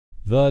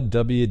the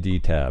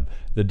WD tab.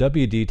 The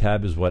WD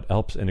tab is what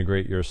helps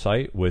integrate your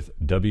site with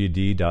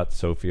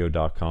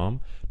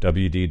wd.sophio.com.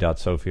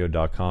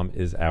 wd.sophio.com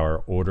is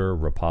our order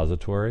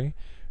repository,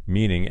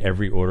 meaning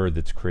every order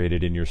that's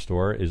created in your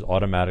store is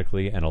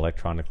automatically and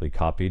electronically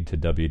copied to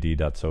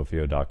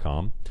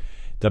wd.sophio.com.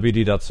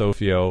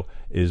 wd.sophio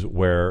is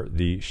where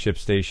the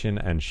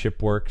ShipStation and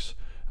ShipWorks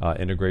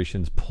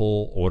integrations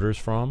pull orders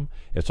from.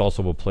 It's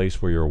also a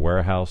place where your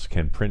warehouse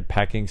can print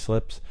packing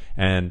slips,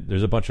 and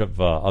there's a bunch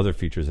of other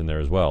features in there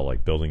as well,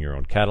 like building your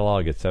own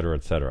catalog, etc.,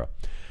 etc.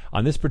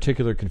 On this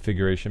particular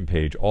configuration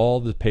page,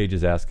 all the page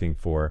is asking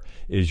for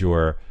is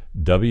your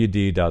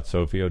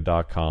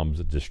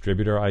wd.sophio.com's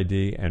distributor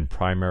ID and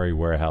primary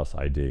warehouse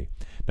ID.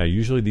 Now,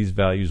 usually these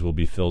values will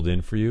be filled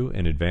in for you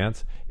in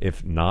advance.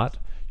 If not,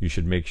 you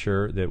should make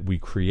sure that we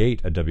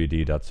create a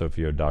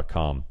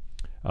wd.sophio.com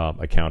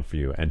account for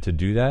you. And to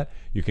do that,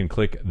 you can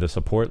click the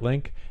support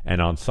link, and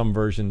on some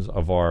versions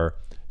of our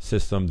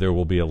system, there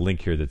will be a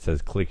link here that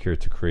says click here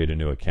to create a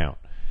new account.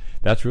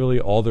 That's really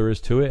all there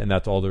is to it, and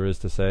that's all there is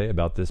to say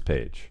about this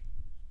page.